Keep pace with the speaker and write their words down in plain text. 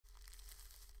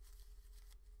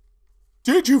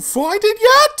Did you find it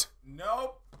yet?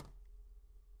 Nope.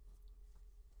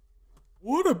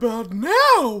 What about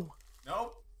now?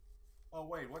 Nope. Oh,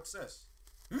 wait, what's this?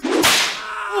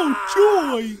 Oh,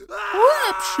 joy!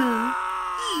 Rapture!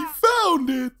 He found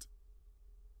it!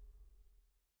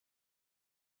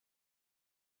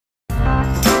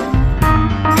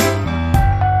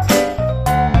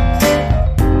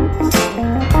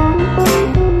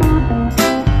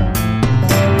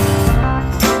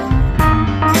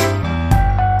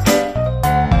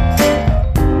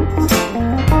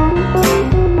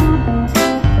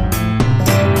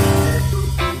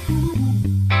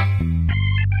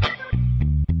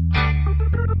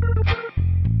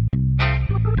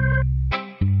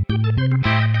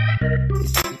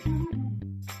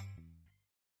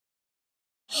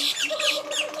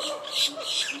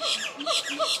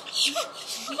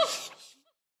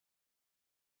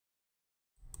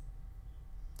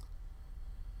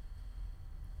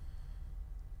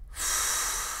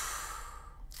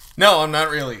 No, I'm not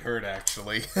really hurt,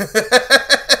 actually.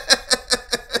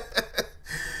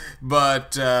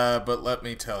 But let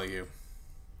me tell you.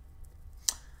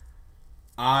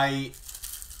 I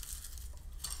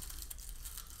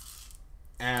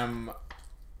am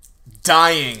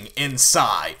dying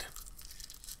inside.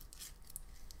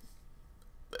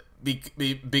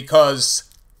 Because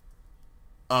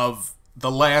of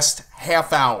the last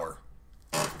half hour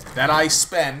that I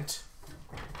spent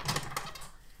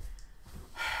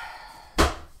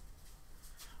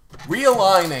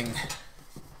realigning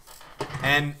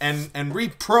and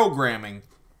reprogramming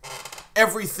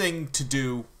everything to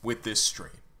do with this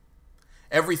stream.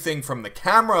 Everything from the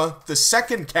camera, the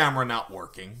second camera not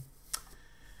working,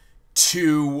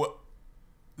 to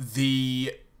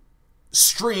the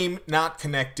stream not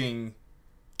connecting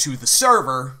to the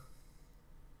server,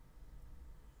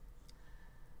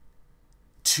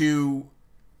 to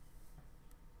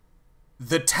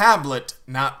the tablet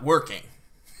not working.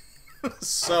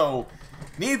 So,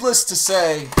 needless to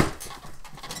say,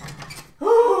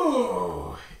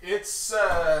 it's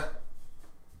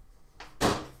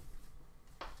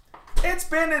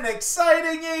been an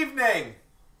exciting evening.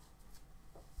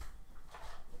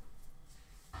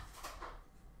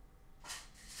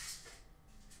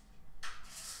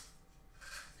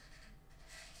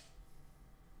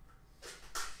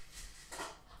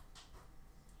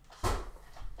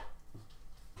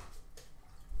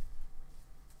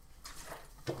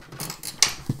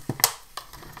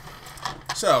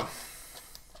 So,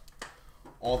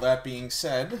 all that being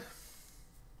said,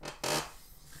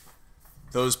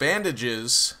 those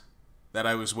bandages that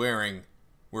I was wearing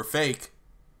were fake,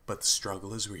 but the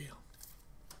struggle is real.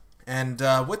 And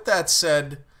with that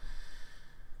said,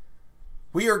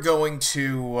 we are going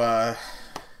to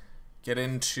get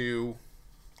into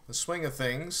the swing of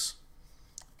things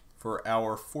for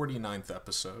our 49th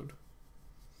episode,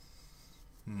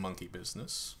 Monkey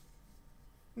Business.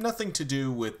 Nothing to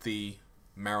do with the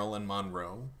Marilyn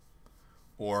Monroe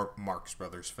or Marx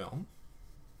Brothers film.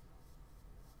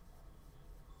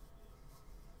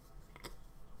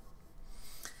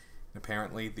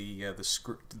 Apparently, the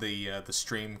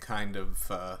stream kind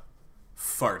of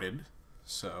farted,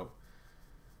 so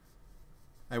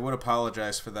I would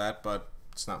apologize for that, but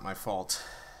it's not my fault.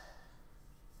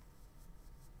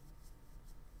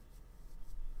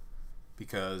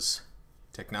 Because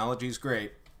technology's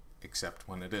great, except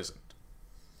when it isn't.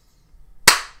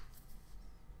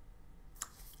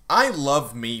 I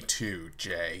love Me Too,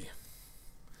 Jay.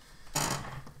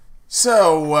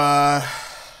 So,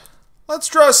 let's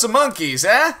draw some monkeys,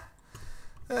 eh?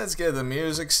 Let's get the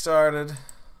music started.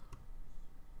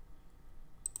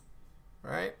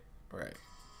 Right? Right.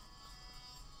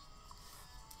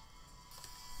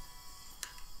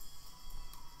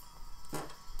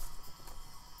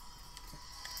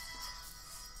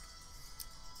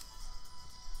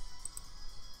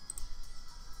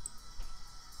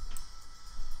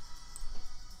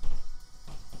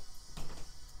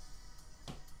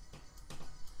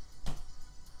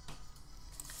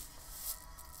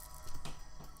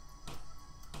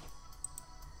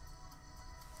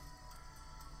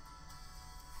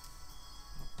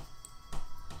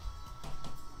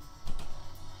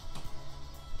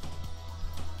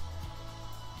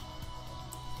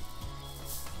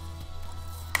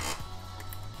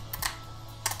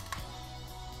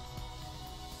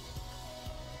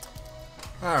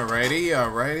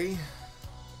 Alrighty.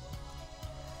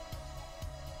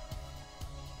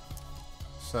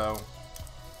 So,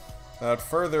 without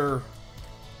further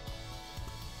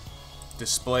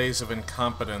displays of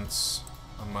incompetence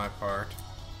on my part,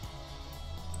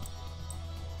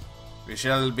 we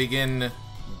shall begin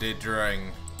the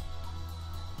drawing.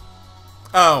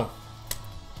 Oh.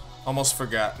 Almost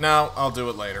forgot. No, I'll do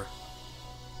it later.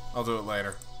 I'll do it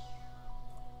later.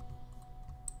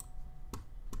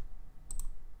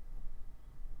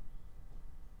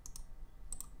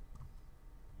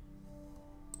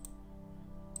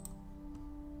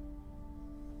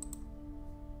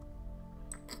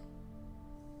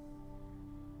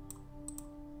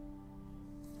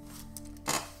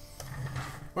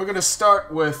 We're gonna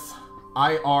start with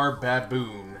IR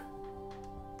Baboon.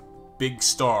 Big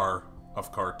star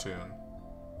of cartoon.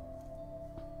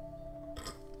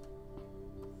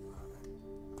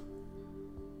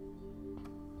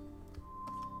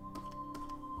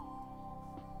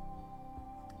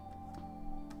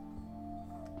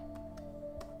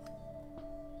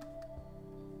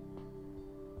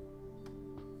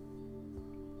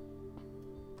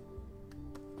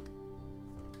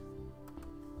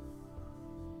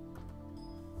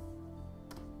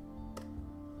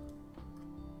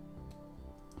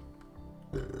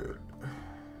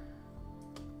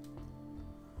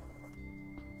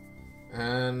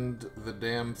 And the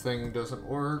damn thing doesn't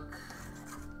work.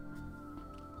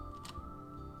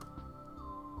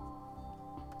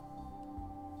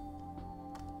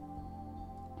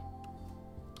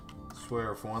 I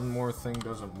swear, if one more thing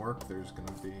doesn't work, there's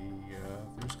gonna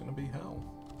be hell.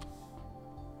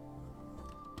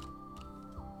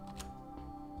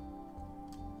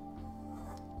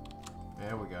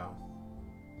 There we go.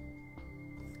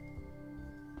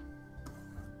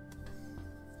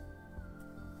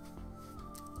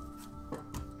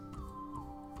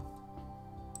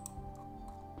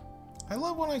 I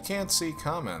love when I can't see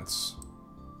comments.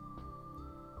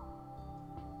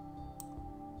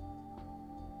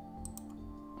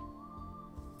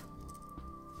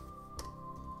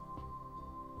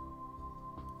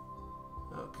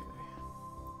 Okay.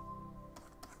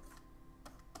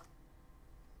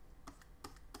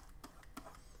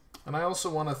 And I also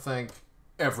want to thank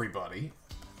everybody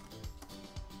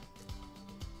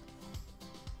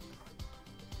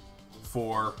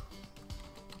for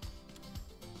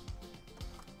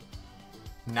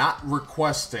not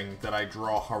requesting that I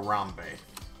draw Harambe,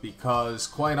 because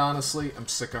quite honestly, I'm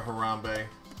sick of Harambe.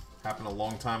 Happened a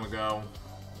long time ago.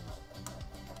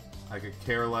 I could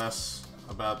care less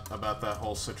about that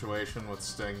whole situation with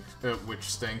which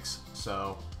stinks.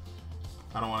 So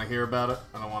I don't want to hear about it.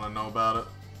 I don't want to know about it.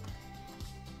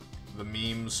 The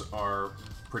memes are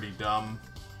pretty dumb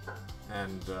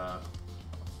and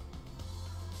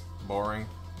boring.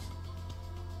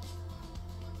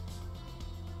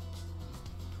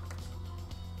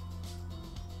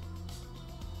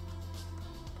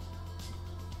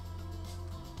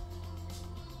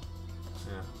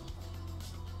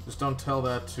 Just don't tell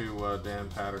that to Dan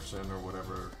Patterson or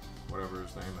whatever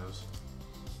his name is.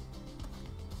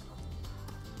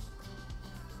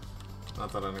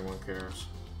 Not that anyone cares.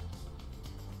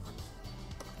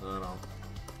 I don't know.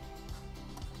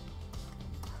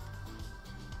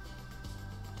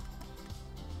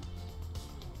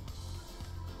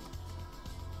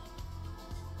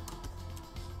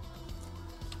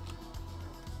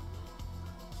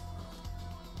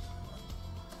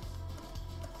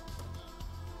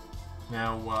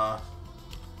 Now,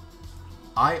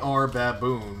 IR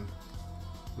Baboon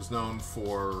was known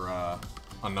for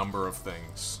a number of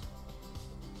things.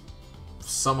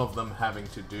 Some of them having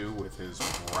to do with his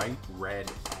bright red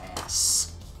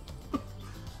ass.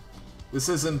 This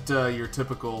isn't your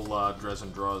typical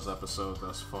Drezen Draws episode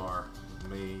thus far.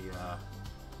 Me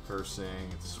cursing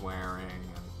and swearing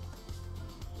and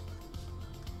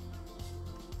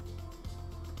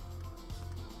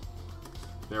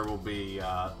there will be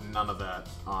none of that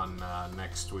on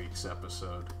next week's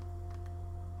episode.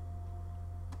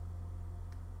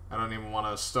 I don't even want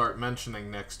to start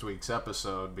mentioning next week's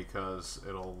episode because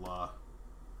it'll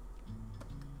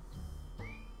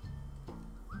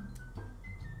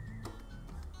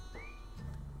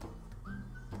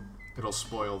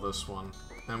spoil this one.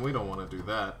 And we don't want to do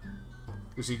that.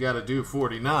 Because you gotta do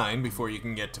 49 before you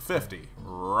can get to 50.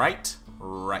 Right?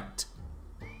 Right.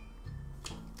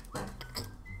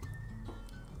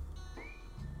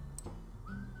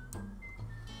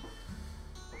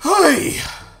 Hey!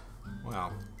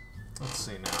 Well, let's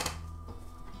see now.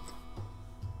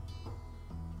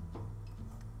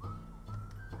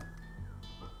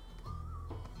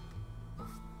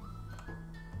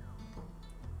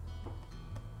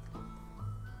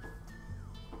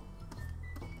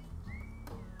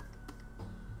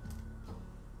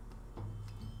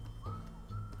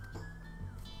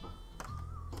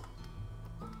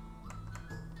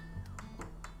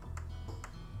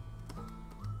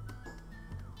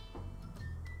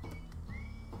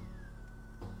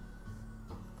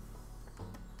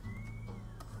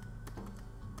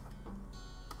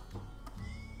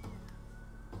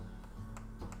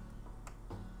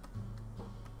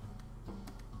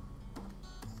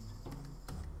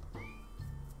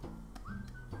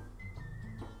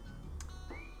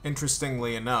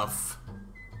 Interestingly enough,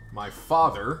 my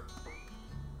father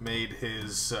made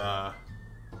his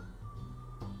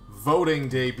voting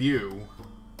debut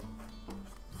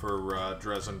for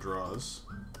Drezen Draws.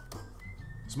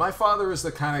 So my father is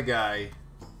the kind of guy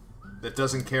that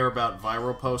doesn't care about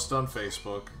viral posts on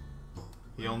Facebook.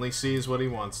 He only sees what he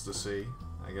wants to see.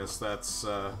 I guess that's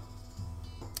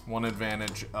one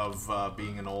advantage of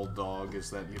being an old dog, is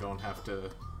that you don't have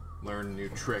to learn new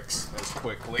tricks as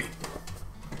quickly.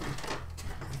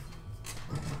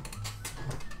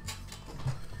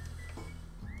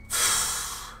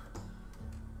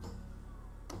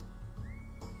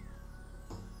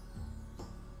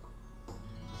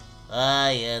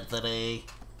 Hi, Anthony.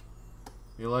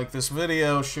 If you like this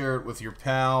video, share it with your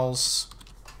pals.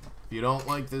 If you don't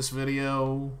like this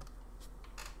video,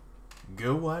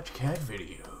 go watch cat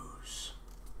videos.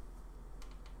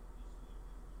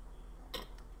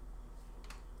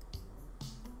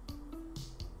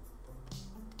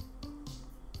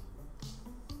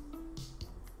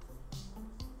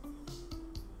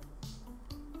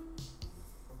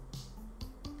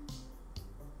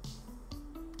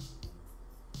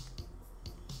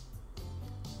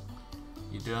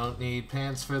 You don't need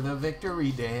pants for the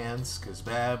victory dance, 'cause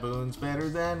baboon's better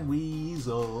than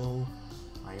weasel.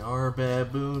 I are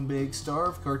baboon, big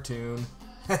starve cartoon.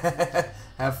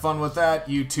 Have fun with that,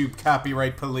 YouTube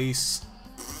copyright police.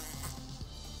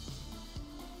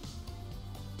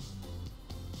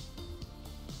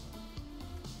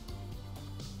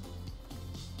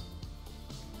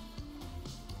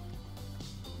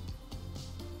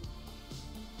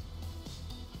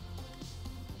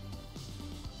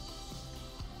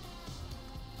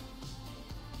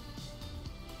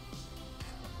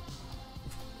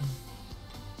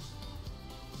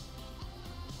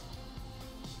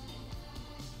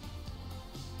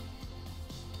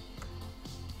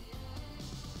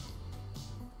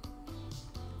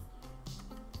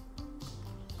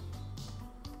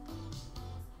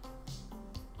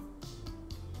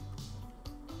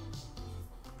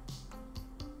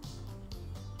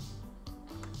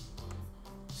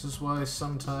 This is why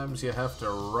sometimes you have to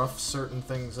rough certain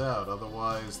things out,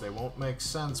 otherwise they won't make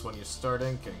sense when you start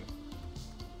inking.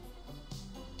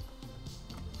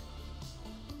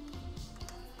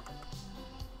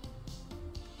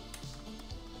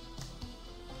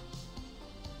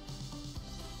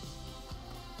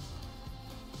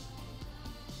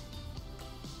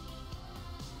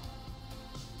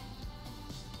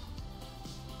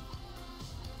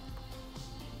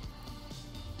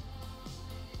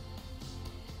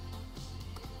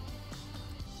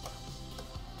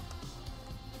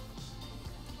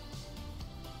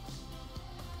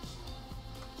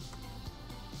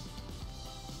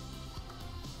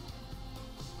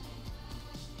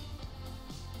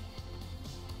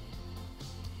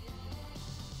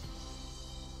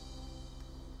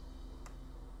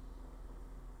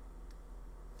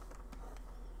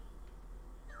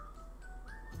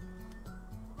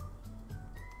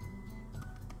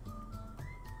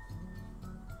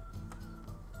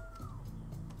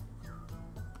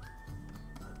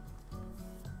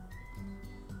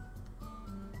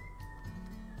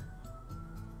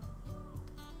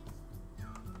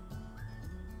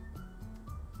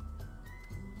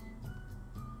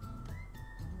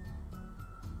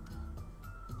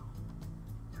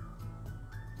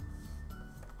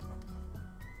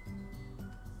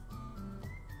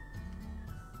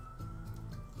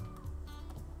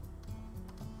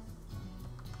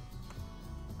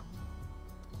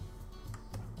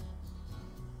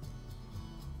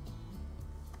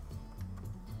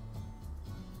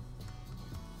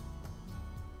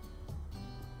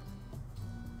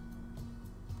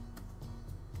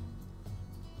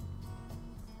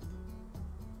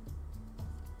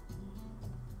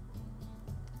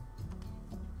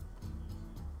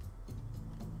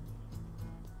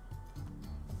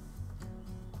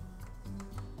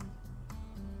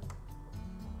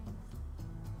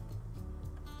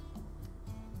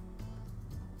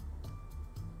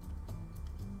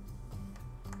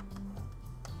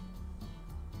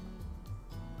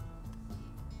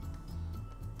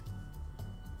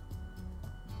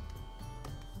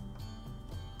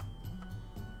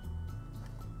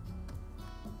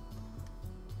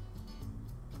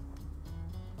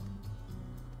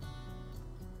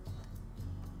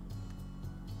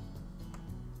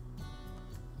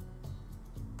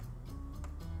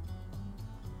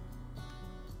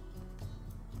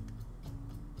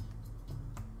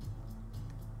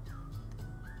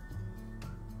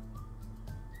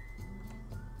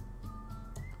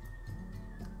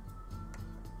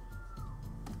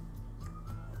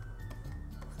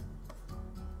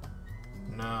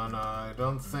 No, no, I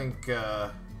don't think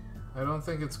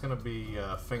it's gonna be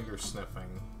finger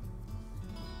sniffing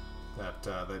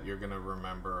that you're gonna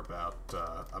remember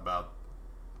about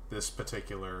this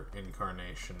particular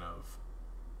incarnation of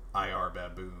IR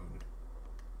Baboon.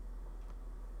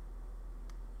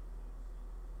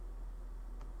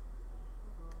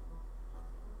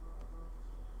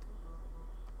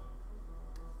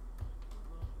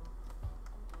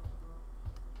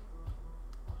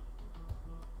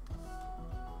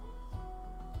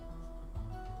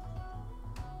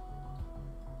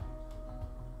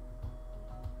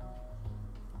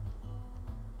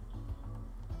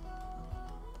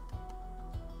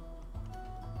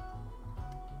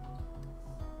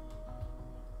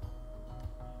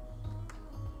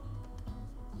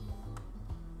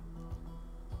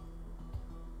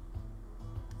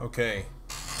 Okay.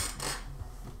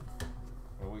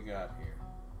 What do we got here?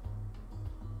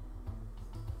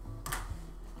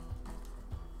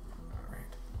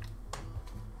 Alright.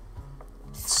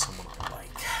 Someone I like.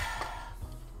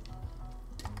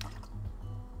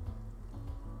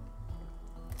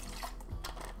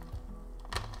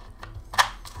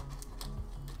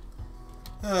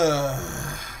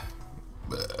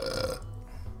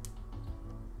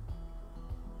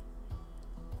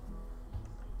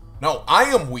 No, I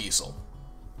am Weasel.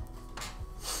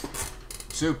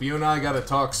 Soup, you and I gotta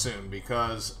talk soon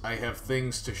because I have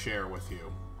things to share with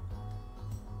you.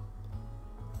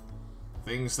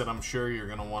 Things that I'm sure you're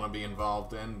gonna want to be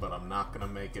involved in, but I'm not gonna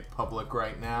make it public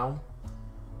right now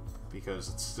because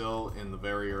it's still in the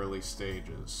very early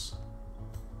stages.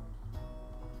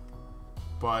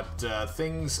 But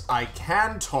things I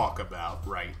can talk about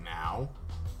right now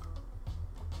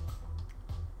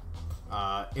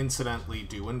incidentally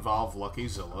do involve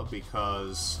Luckyzilla,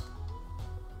 because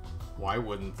why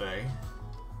wouldn't they?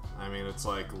 I mean, it's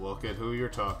like, look at who you're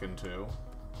talking to.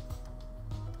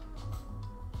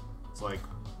 It's like,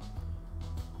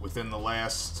 within the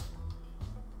last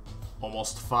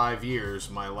almost 5 years,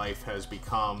 my life has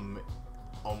become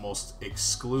almost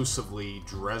exclusively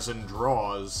Drezen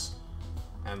Draws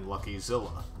and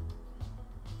Luckyzilla.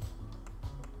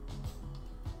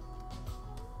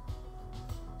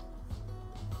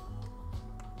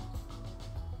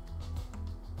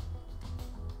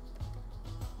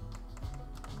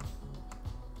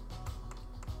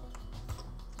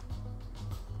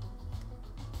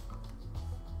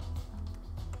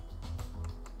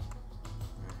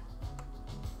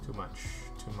 Too much,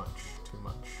 too much, too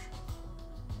much.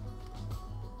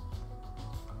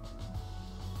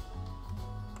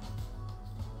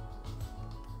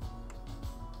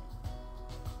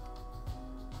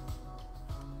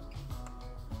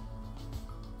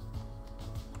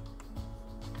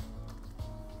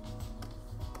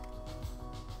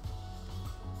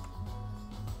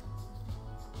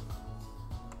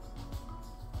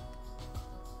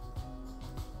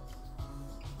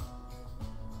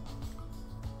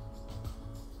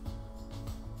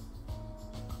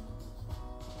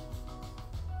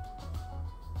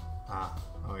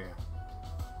 Oh yeah.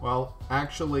 Well,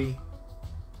 actually,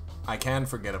 I can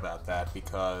forget about that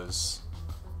because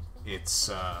it's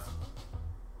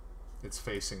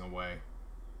facing away.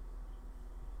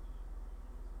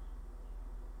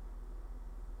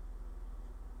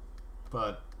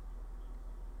 But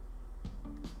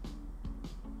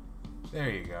there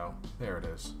you go. There it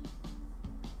is.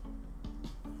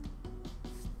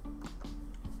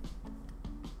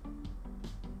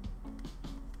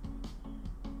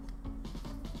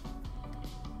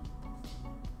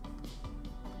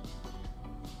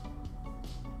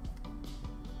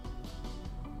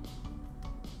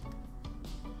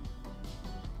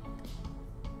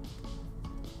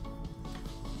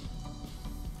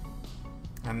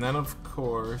 And then, of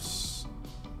course,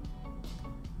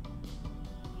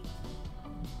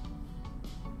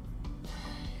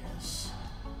 yes.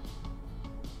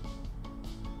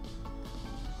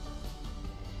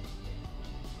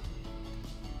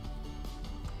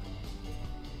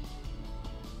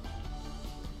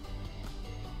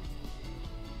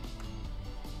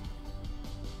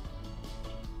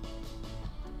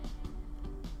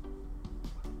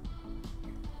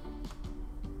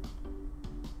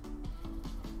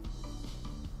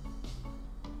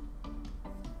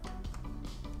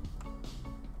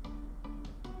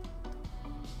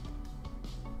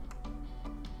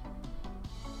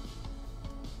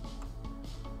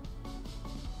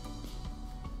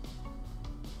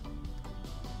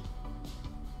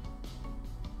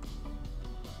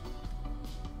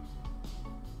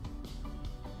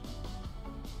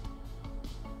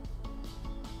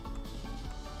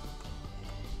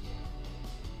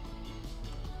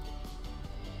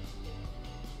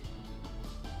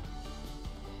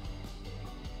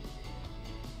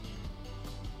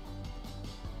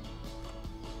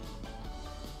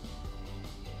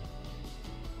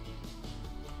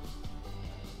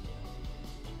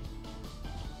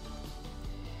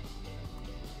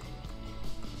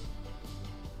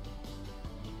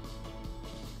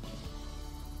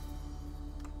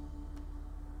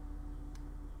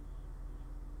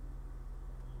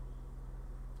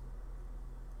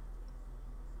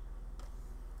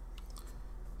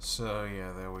 So,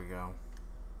 yeah, there we go.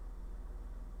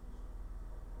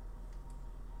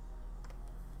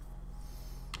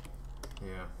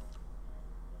 Yeah.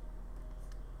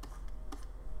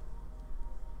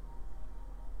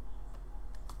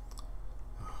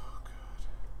 Oh, God.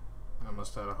 I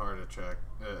almost had a heart attack.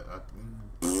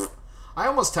 I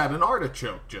almost had an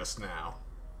artichoke just now.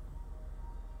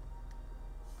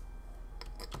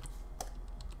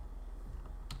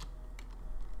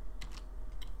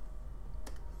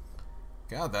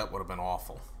 God, that would have been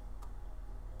awful.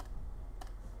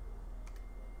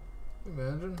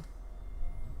 Imagine.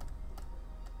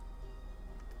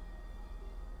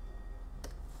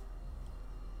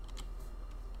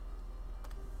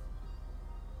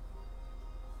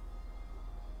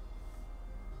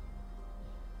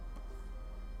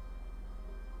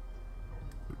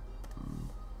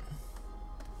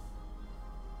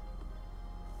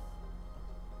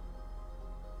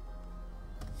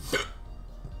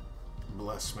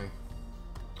 Bless me.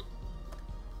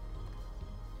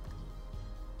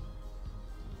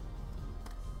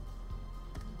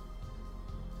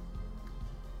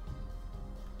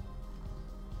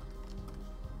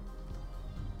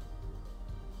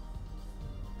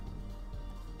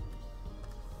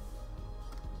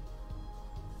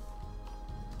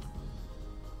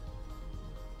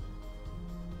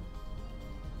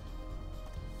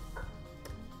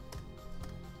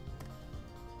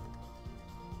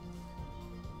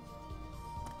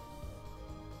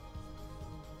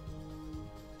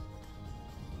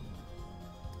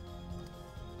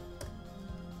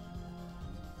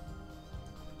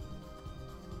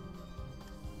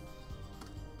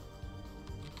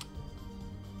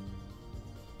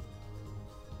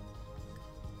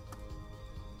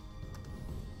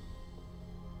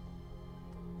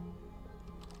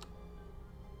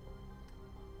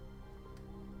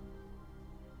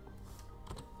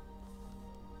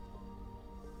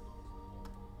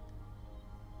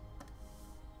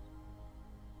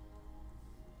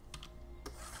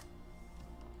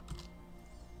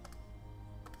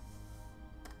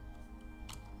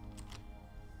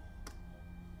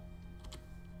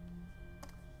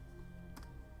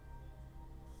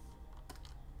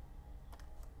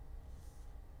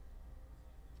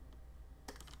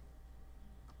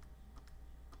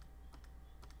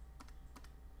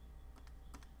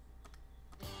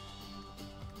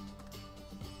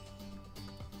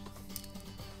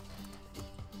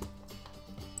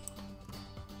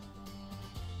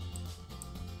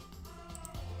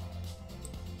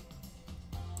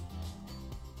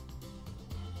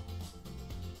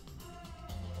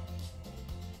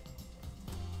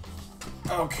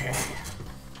 Okay.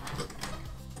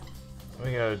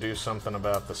 We gotta do something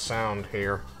about the sound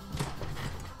here.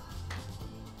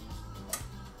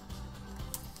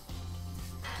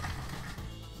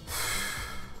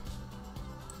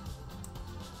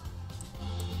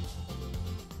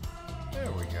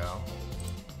 There we go.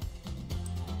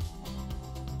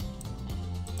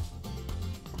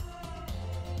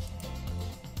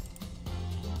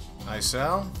 Hi,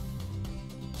 Sal.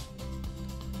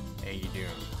 How you doing?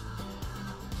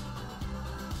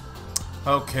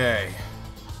 Okay.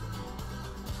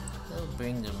 I'll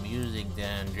bring the music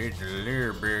down just a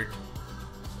little bit.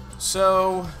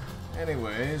 So,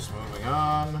 anyways, moving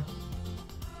on.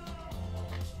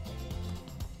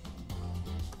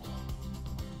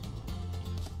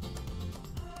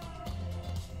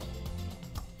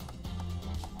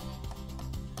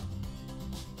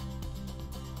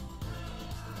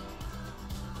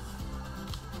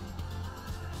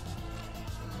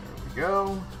 There we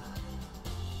go.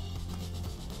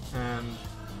 And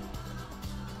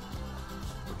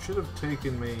what should have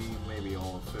taken me maybe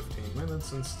all of 15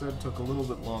 minutes instead took a little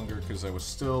bit longer because I was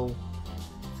still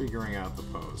figuring out the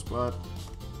pose. But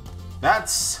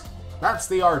that's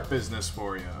the art business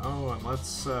for you. Oh, and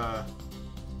let's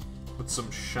put some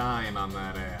shine on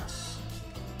that ass.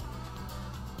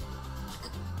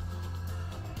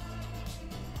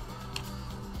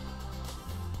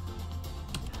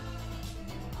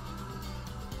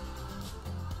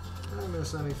 Did I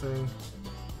miss anything?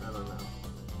 I don't know.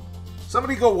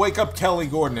 Somebody go wake up Kelly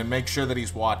Gordon and make sure that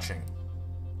he's watching.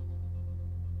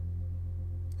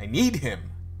 I need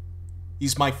him.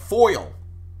 He's my foil.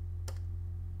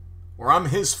 Or I'm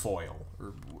his foil. Or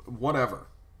whatever.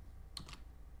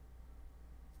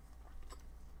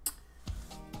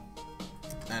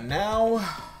 And now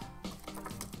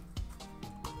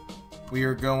we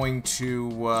are going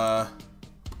to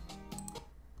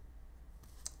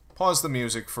pause the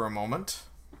music for a moment.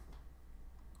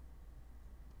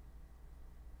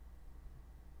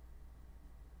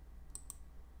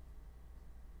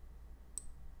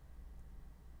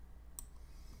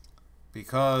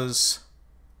 because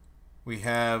we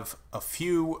have a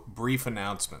few brief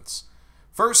announcements.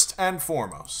 First and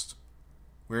foremost,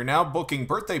 we're now booking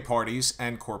birthday parties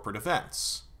and corporate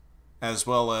events, as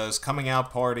well as coming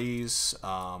out parties,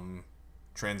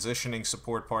 transitioning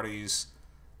support parties,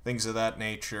 things of that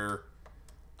nature.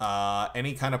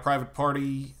 Any kind of private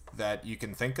party that you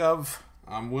can think of,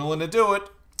 I'm willing to do it.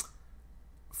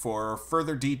 For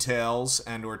further details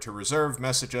and or to reserve,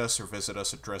 message us or visit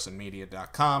us at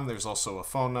drezenmedia.com. There's also a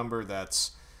phone number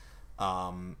that's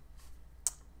on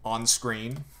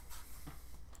screen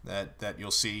that you'll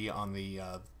see on the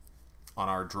on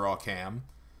our draw cam.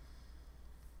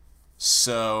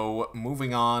 So,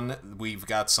 moving on, we've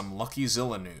got some Lucky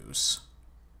Zilla news.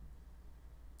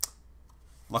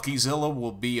 Lucky Zilla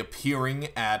will be appearing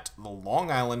at the Long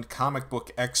Island Comic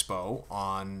Book Expo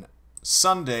on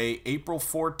Sunday, April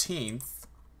 14th.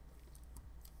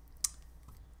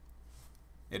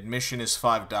 Admission is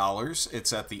 $5.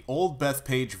 It's at the Old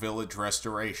Bethpage Village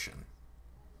Restoration.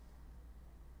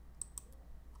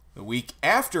 The week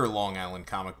after Long Island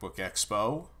Comic Book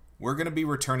Expo, we're going to be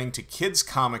returning to Kids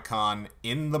Comic Con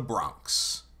in the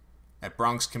Bronx at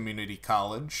Bronx Community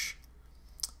College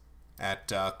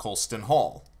at Colston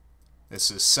Hall. This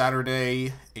is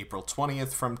Saturday, April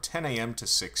 20th from 10 a.m. to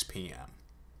 6 p.m.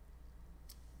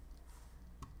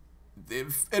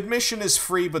 Admission is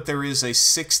free, but there is a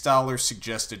 $6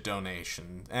 suggested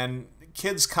donation. And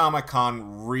Kids Comic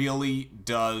Con really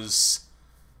does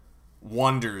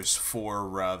wonders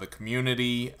for the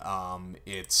community.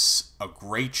 It's a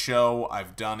great show.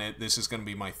 I've done it. This is going to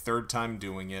be my third time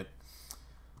doing it.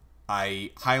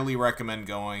 I highly recommend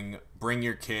going. Bring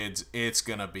your kids. It's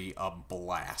going to be a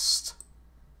blast.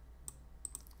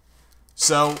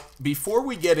 So, before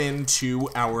we get into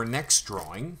our next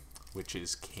drawing, which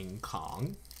is King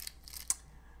Kong,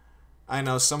 I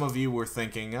know some of you were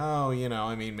thinking, oh, you know,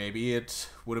 I mean, maybe it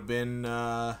would have been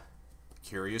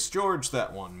Curious George,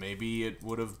 that one. Maybe it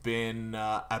would have been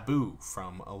Abu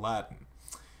from Aladdin.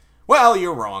 Well,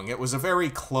 you're wrong. It was a very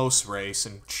close race,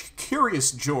 and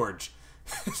Curious George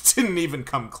didn't even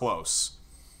come close.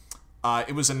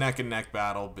 It was a neck-and-neck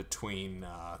battle between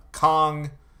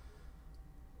Kong,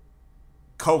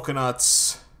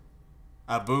 Coconuts,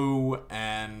 Abu,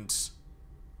 and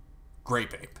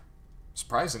Grape Ape.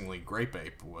 Surprisingly, Grape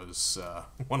Ape was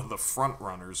one of the front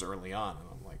runners early on, and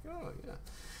I'm like, oh, yeah.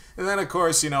 And then, of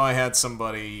course, you know, I had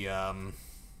somebody,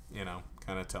 you know,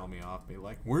 kind of tell me off, be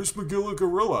like, where's Magilla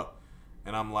Gorilla?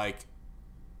 And I'm like,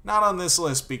 not on this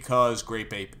list because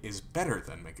Grape Ape is better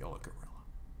than Magilla Gorilla.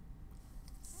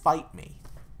 Fight me.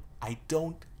 I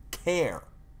don't care.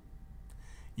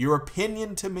 Your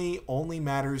opinion to me only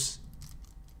matters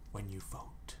when you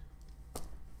vote.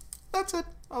 That's it.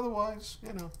 Otherwise,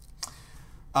 you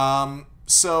know.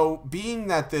 So, being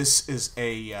that this is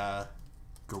a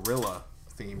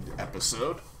gorilla-themed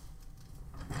episode,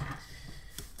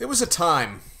 there was a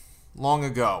time long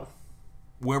ago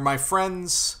where my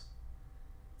friends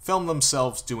filmed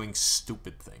themselves doing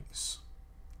stupid things.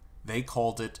 They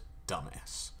called it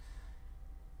dumbass.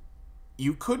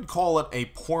 You could call it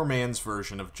a poor man's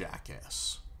version of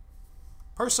Jackass.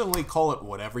 Personally, call it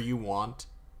whatever you want.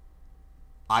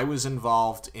 I was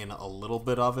involved in a little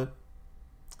bit of it,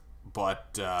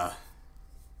 but I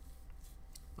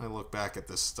look back at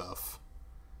this stuff.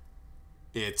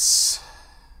 It's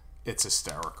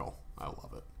hysterical. I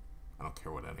love it. I don't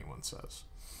care what anyone says.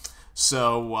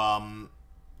 So,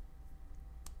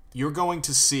 you're going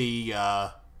to see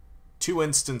two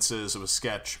instances of a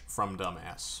sketch from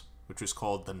Dumbass, which was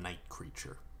called The Night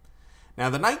Creature. Now,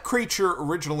 the Night Creature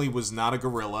originally was not a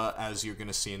gorilla, as you're going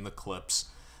to see in the clips.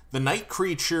 The Night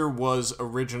Creature was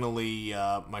originally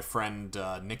my friend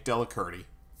Nick Delacurti,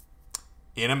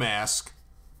 in a mask,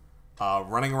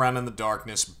 running around in the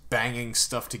darkness, banging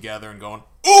stuff together and going,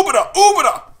 Oobada!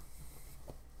 Oobada!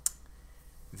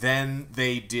 Then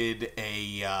they did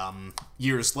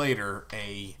years later,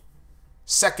 a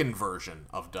second version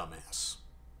of Dumbass.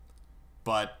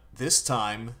 But this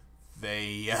time,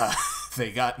 they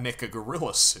got Nick a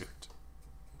gorilla suit.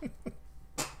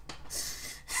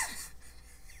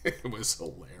 It was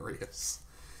hilarious.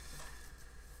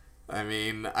 I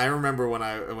mean, I remember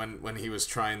when he was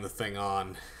trying the thing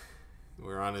on. We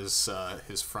were on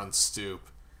his front stoop,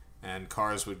 and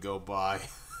cars would go by.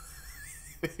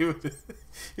 he would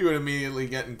immediately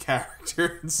get in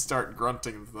character and start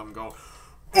grunting at them, going,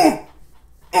 "Oh,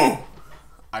 oh!"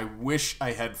 I wish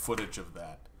I had footage of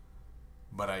that,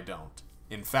 but I don't.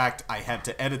 In fact, I had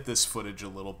to edit this footage a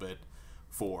little bit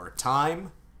for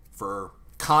time, for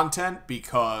content,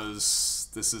 because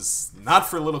this is not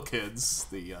for little kids,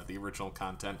 the original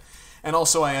content. And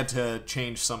also I had to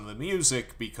change some of the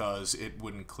music because it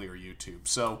wouldn't clear YouTube.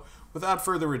 So without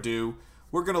further ado,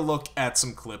 we're going to look at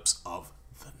some clips of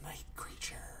the night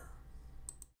creature.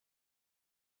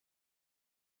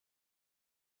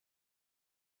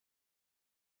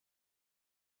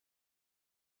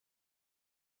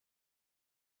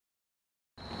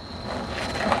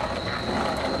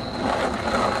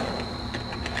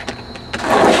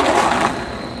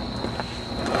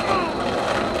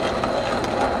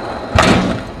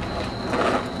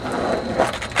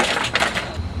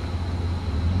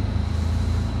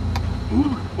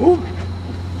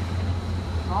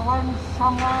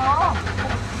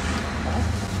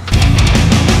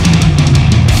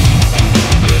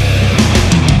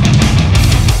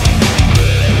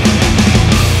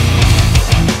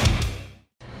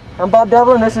 I'm Bob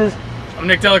Devlin, I'm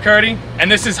Nick Delacarty, and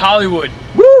this is Hollywood.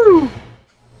 Woo!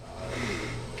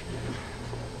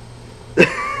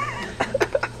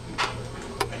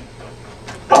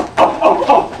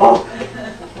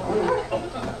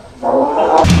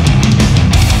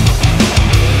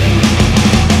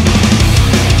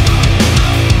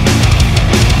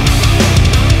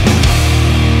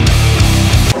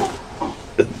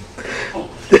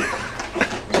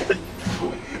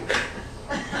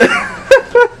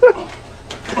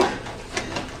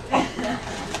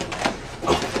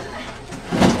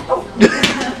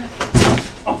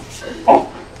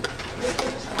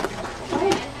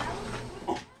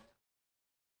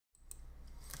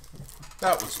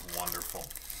 That was wonderful.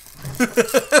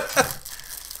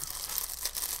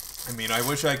 I mean, I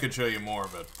wish I could show you more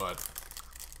of it, but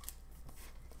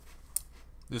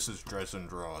this is Drezen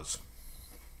Draws,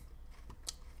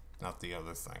 not the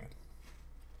other thing.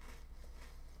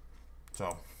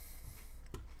 So,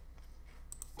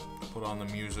 put on the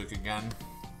music again.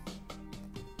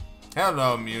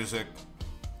 Hello, music.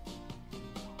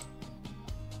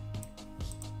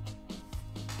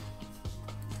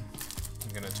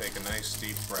 I'm gonna take a nice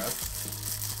deep breath.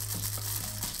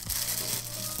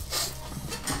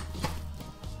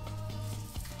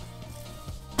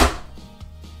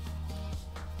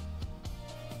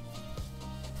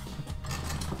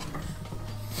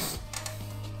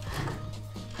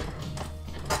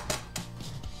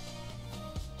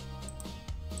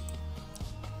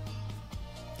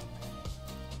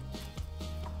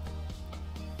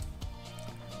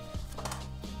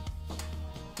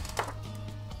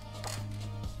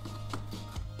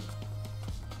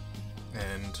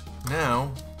 And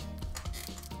now,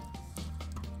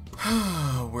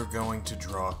 we're going to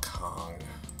draw Kong.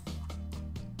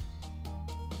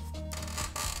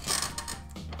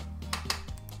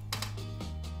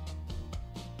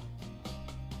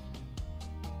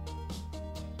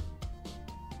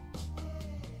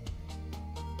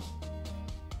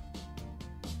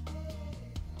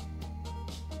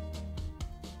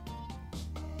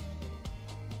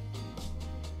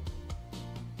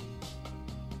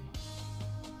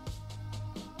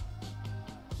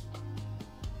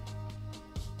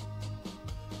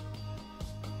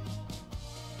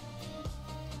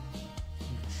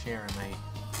 Sharing my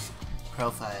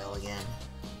profile again.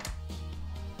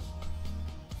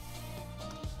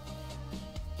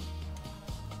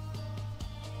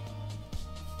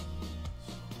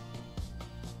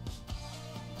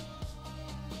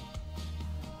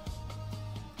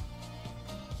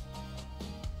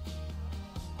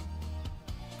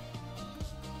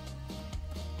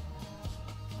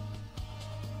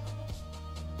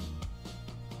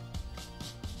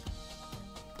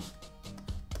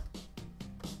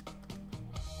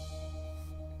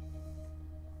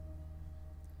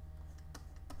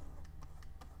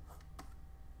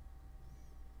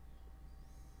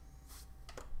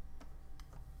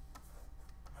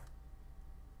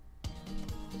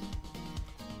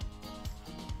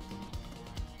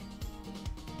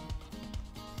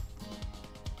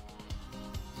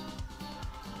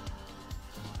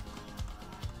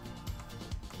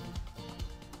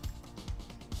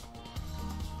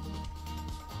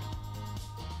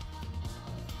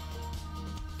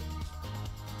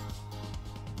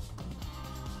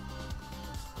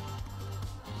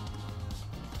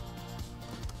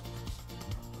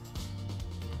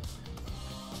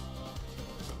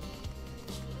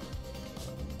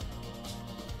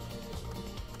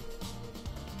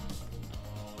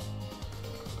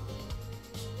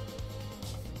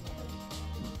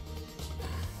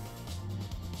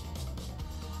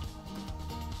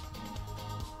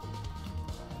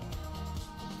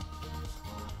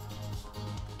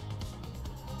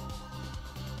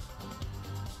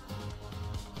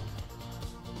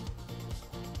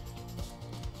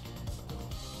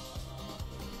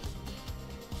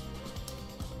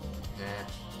 Nah.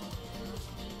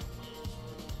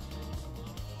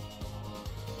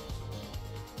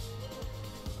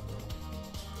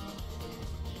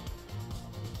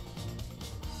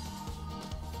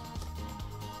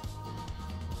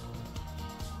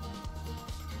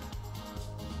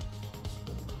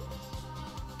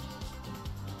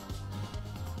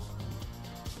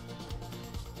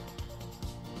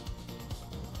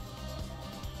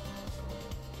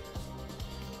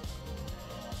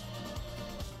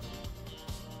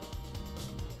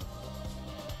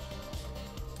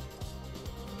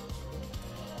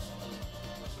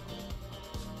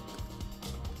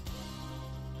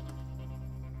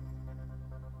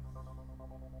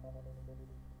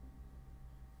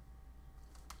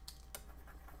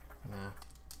 Nah.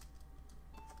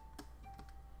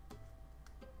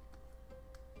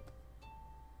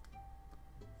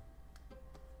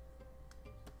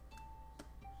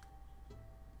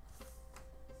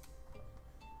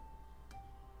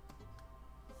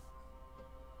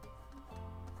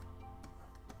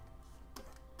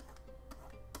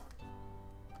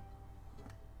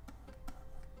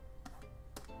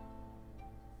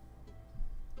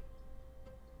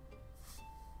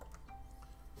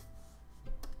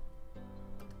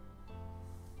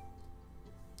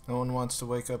 No one wants to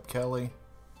wake up Kelly.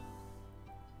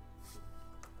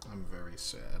 I'm very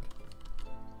sad.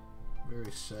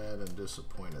 Very sad and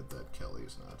disappointed that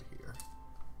Kelly's not here.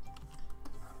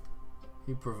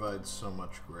 He provides so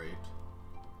much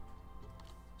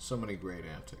so many great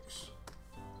antics.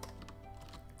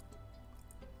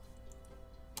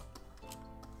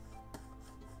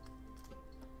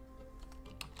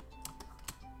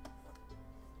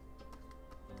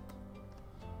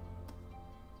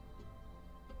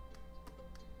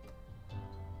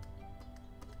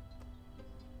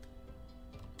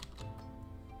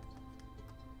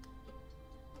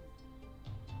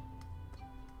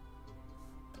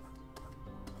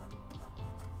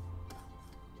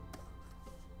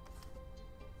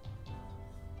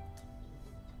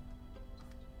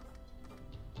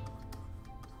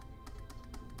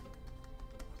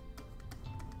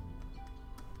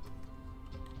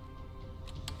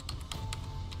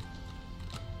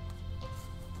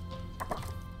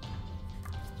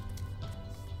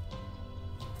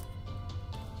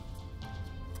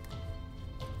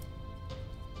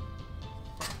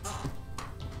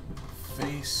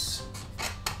 Face.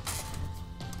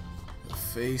 The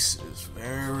face is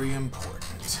very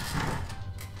important.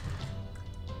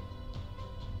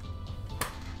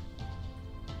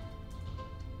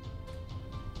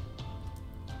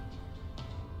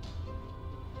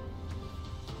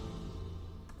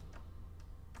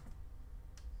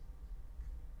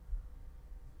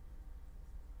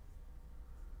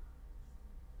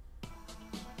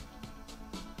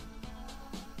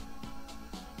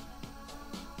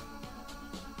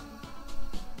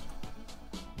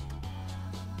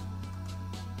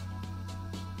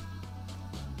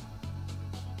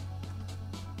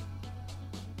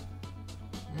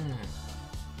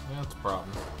 That's a problem.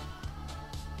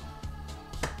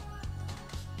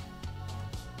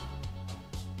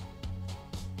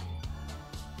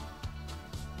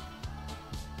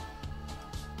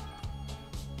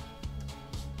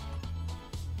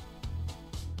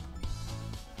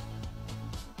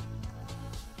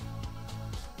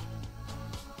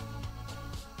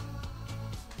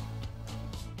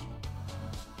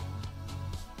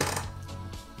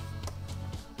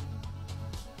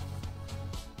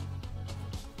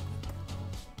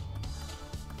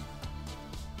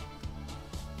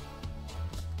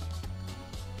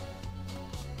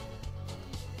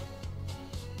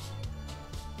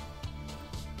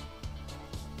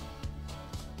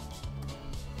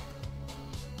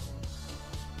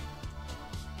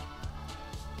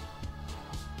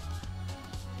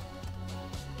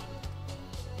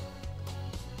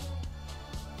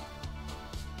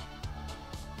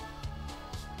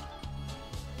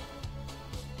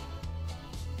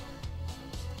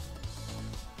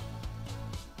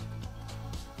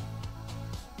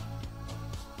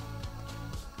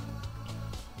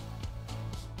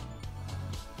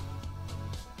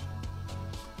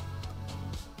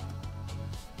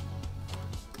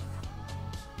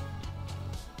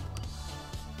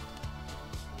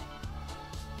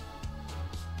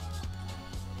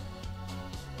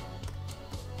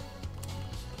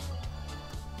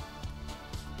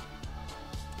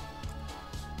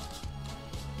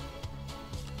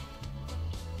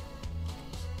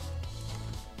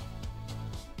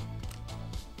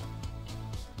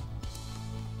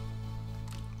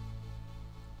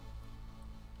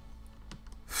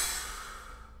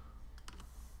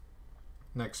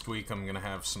 Next week I'm gonna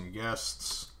have some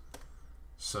guests,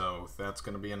 So that's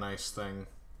going to be a nice thing.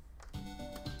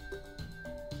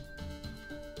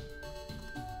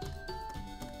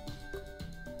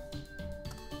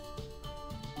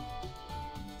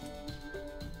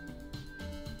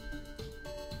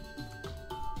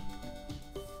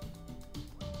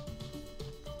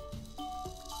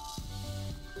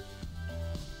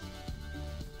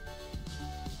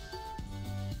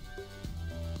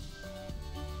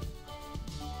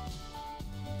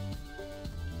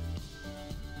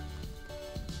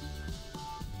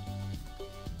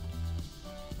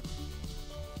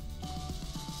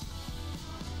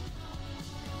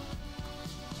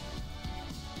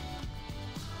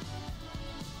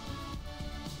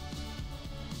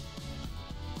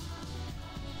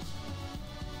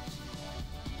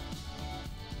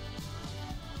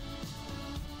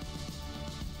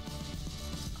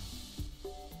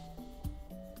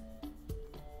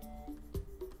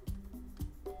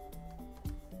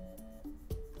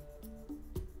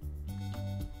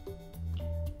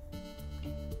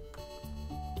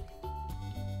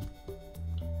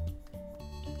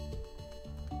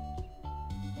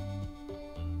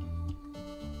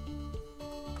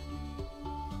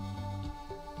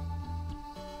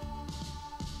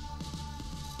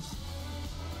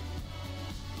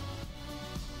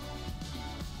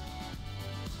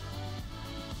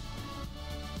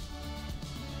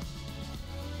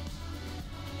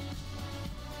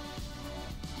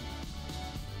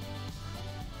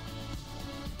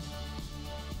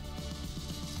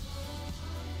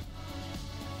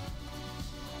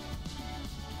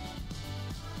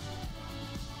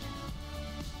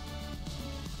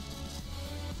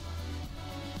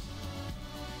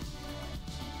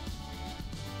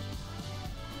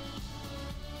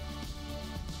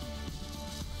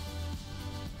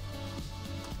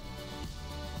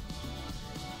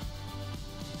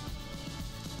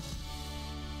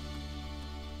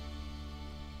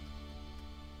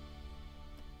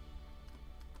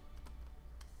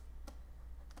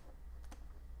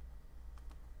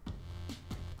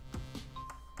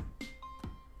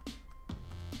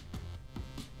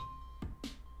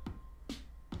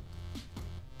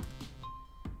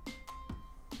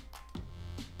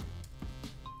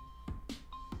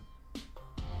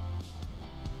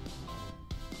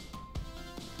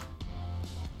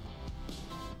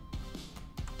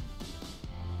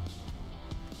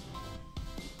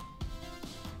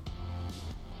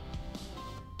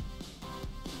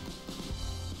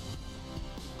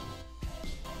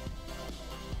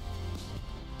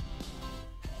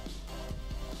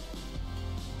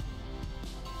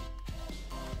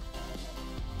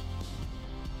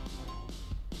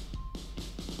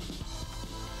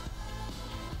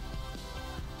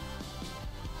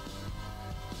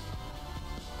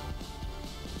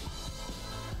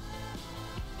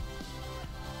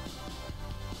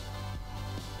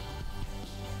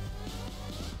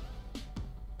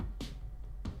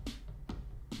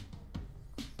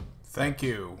 Thank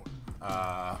you.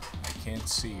 I can't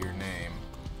see your name.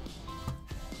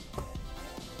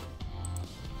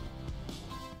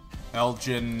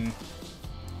 Elgin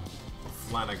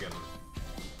Flanagan.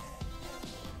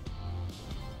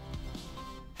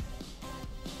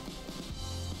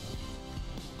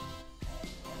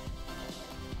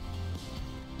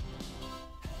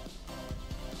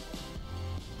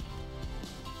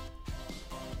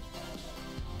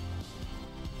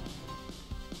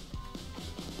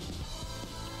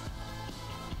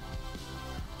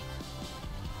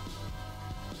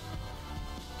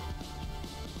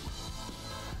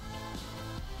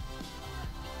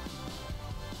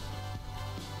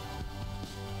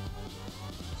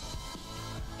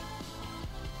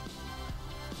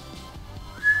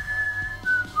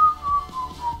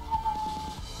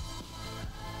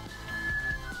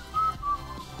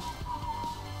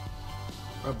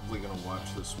 Probably gonna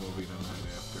watch this movie tonight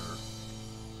after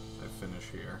I finish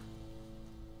here.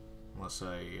 Unless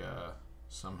I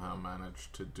somehow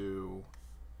manage to do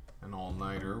an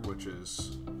all-nighter, which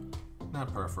is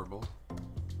not preferable.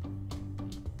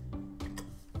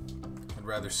 I'd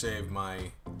rather save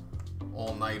my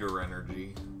all-nighter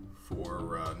energy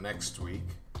for next week,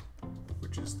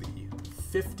 which is the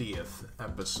 50th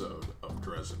episode of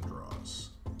Drezen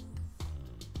Draws.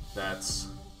 That's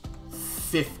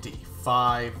 50.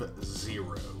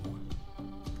 5-0.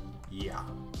 Yeah,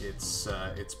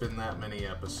 it's been that many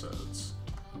episodes.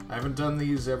 I haven't done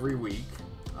these every week.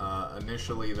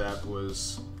 Initially, that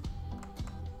was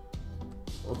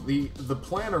well, the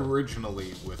plan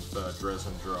originally with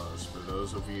Drezen Draws. For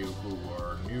those of you who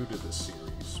are new to the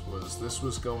series, was this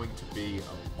was going to be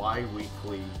a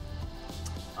bi-weekly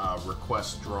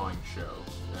request drawing show,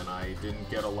 and I didn't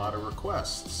get a lot of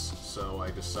requests, so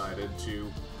I decided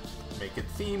to make it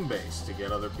theme-based to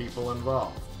get other people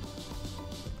involved.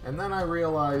 And then I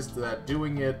realized that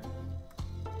doing it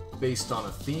based on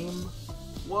a theme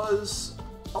was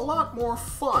a lot more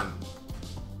fun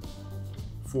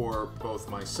for both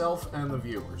myself and the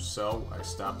viewers, so I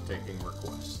stopped taking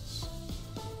requests.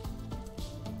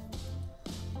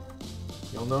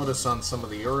 You'll notice on some of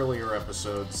the earlier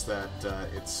episodes that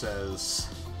it says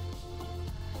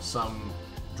some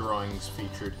drawings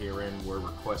featured herein were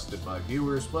requested by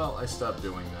viewers. Well, I stopped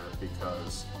doing that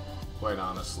because, quite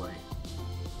honestly,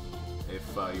 if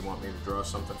you want me to draw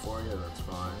something for you, that's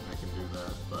fine, I can do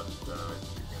that, but you're gonna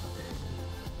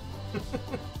pay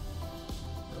me.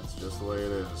 That's just the way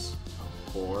it is.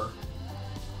 I'm poor,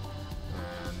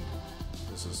 and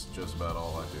this is just about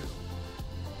all I do.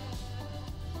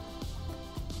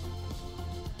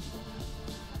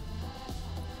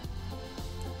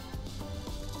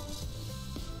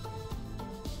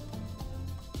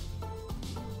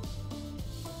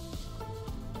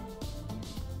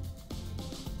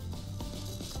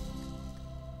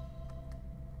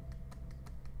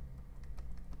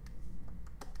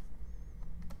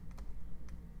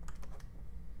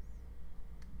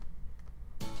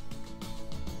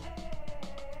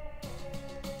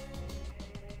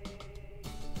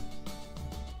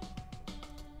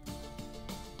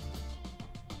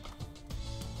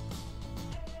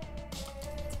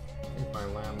 My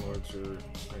landlords are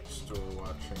next door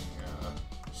watching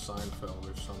Seinfeld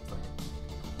or something.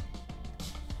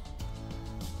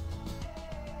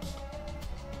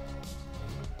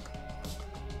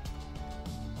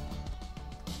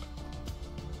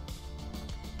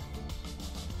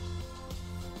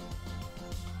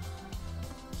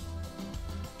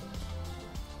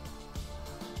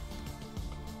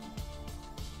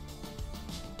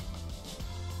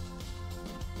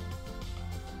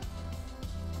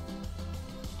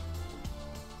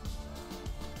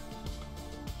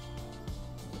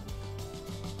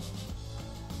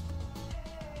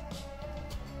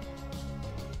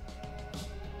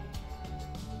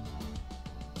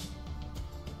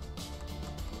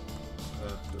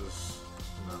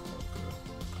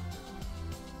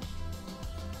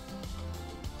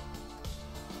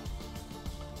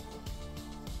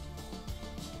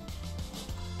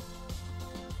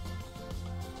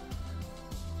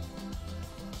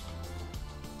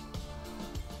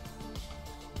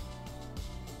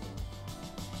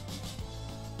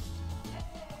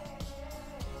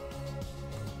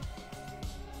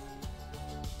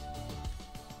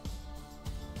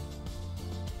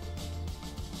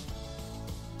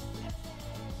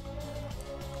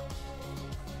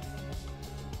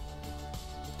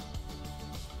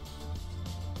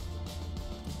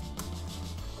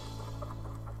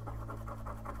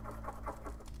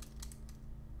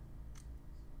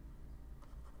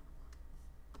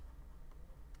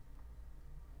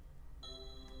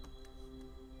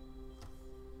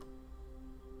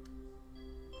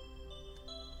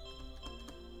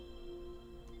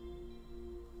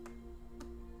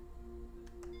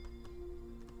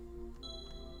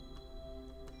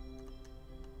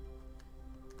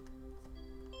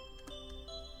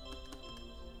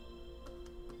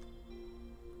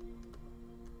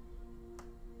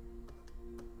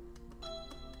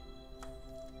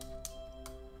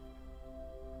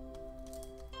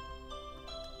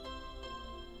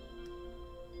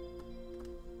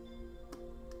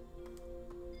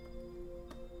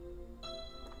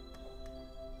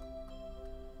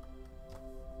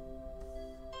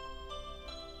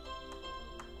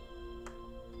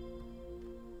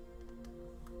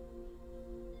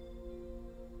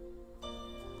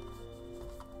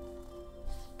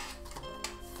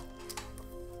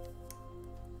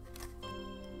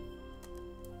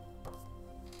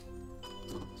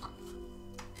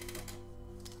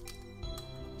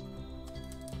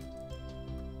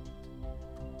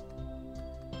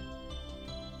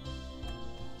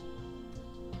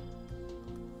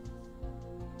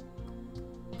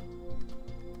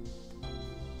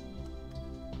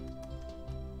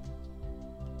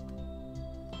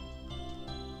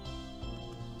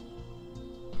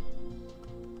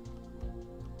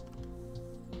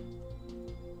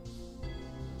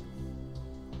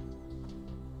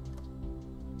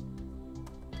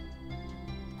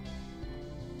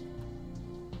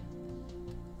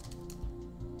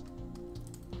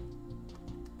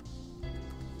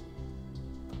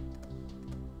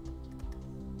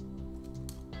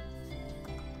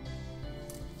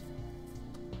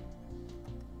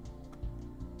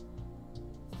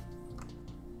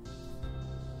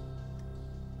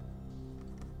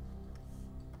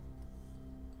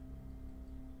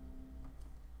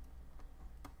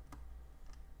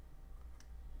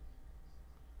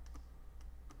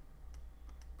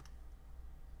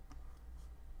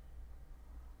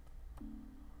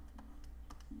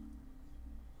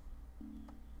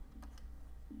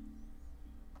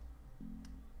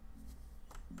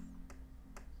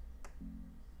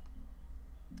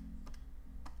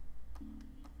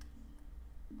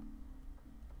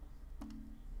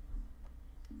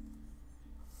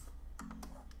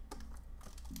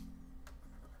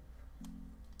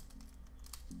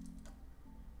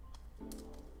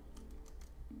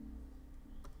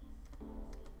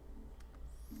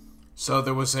 So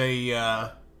there was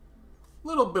a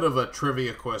little bit of a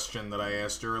trivia question that I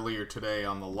asked earlier today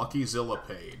on the LuckyZilla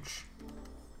page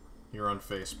here on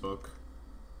Facebook.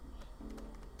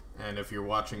 And if you're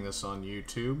watching this on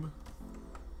YouTube,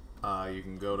 you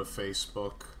can go to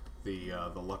Facebook, the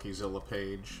LuckyZilla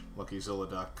page,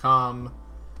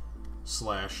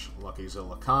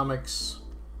 luckyzilla.com/LuckyZillaComics,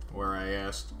 where I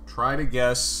asked, try to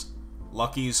guess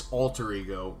Lucky's alter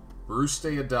ego, Bruce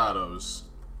Deodato's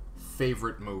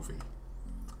favorite movie.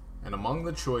 And among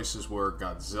the choices were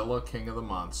Godzilla, King of the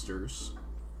Monsters,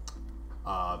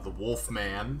 The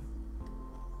Wolfman,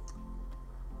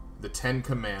 The Ten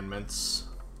Commandments,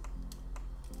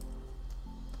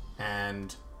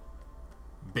 and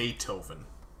Beethoven.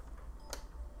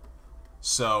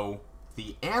 So,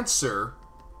 the answer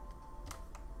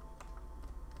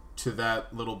to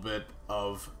that little bit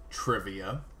of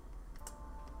trivia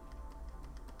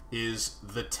is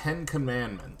The Ten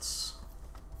Commandments.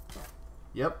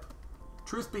 Yep.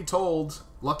 Truth be told,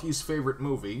 Lucky's favorite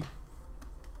movie,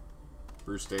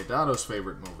 Bruce Deodato's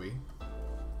favorite movie,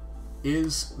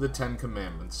 is The Ten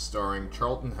Commandments, starring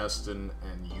Charlton Heston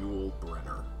and Yul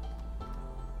Brynner.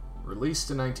 Released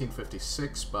in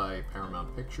 1956 by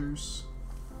Paramount Pictures,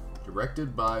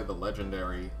 directed by the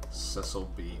legendary Cecil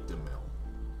B. DeMille.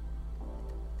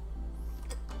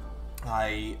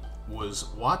 I was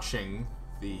watching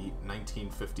the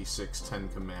 1956 Ten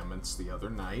Commandments the other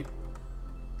night.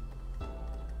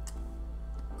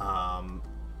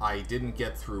 I didn't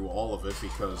get through all of it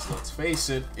because, let's face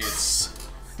it, it's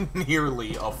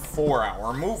nearly a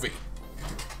 4-hour movie.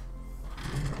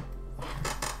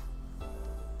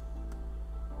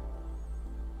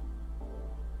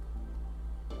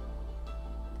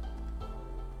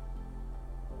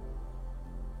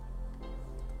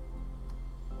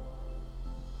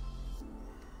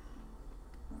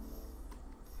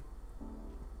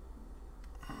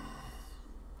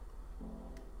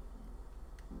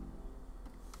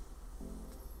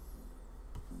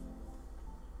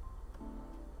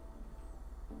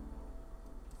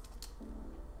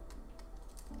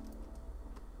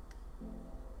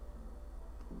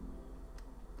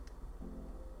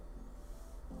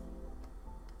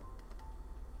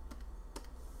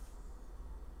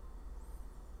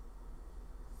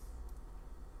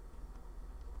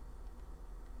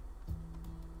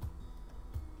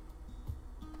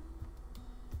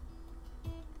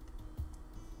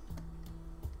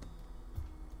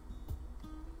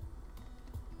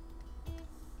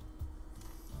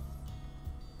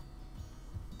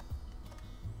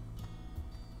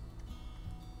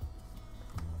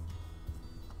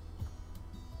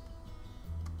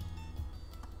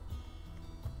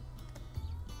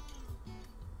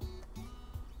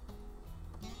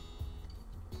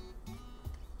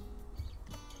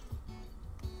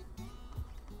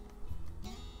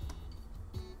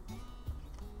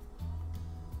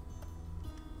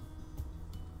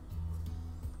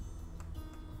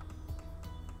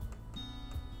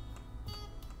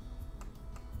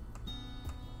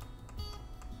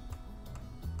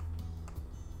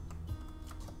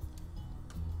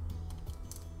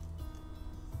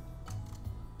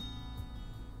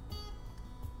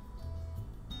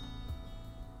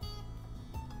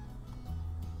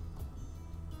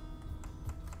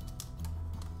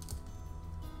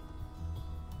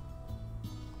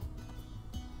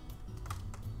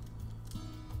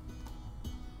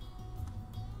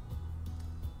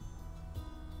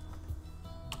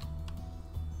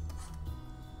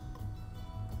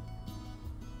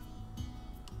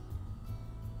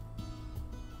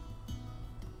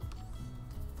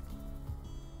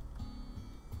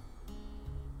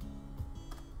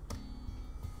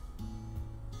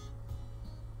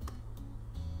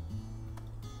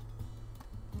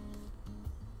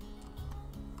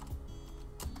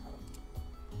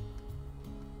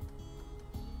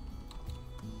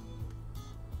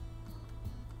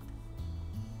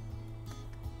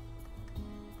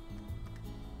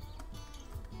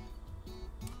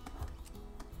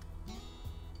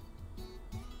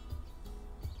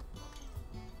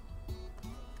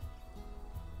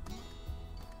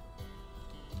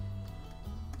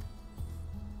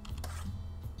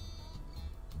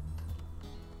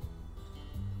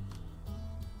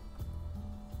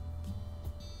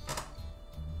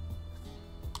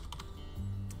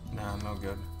 Nah, no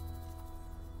good.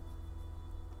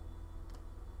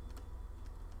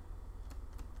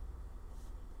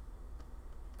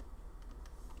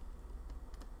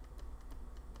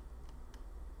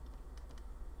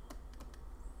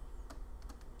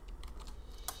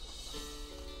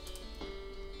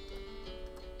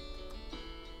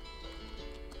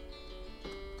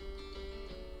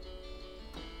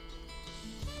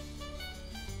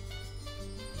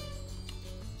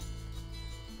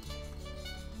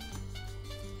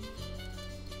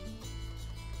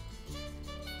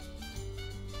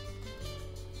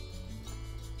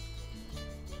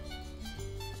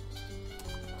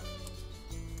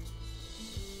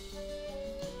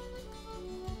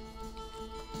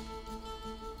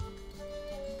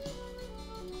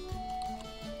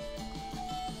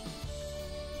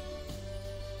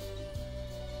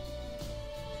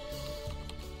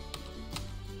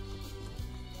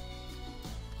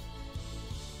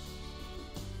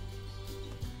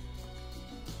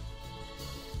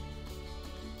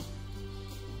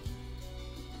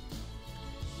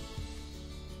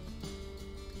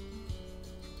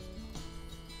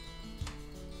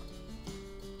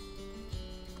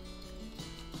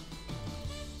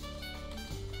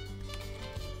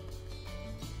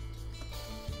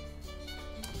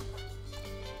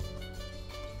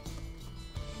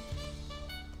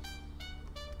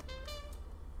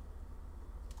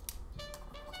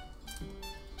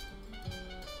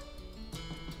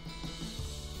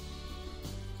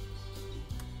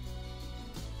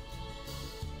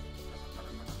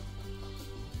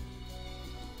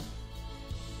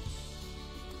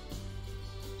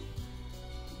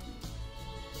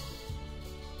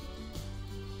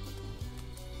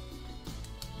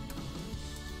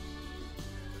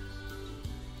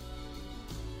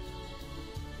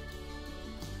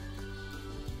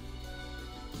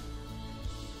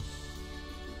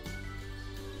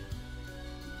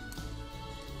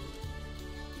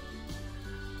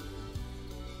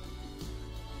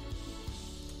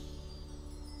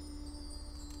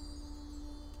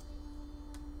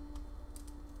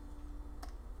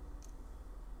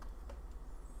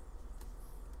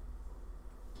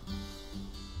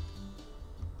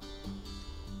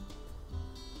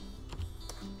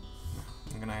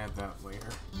 gonna add that later.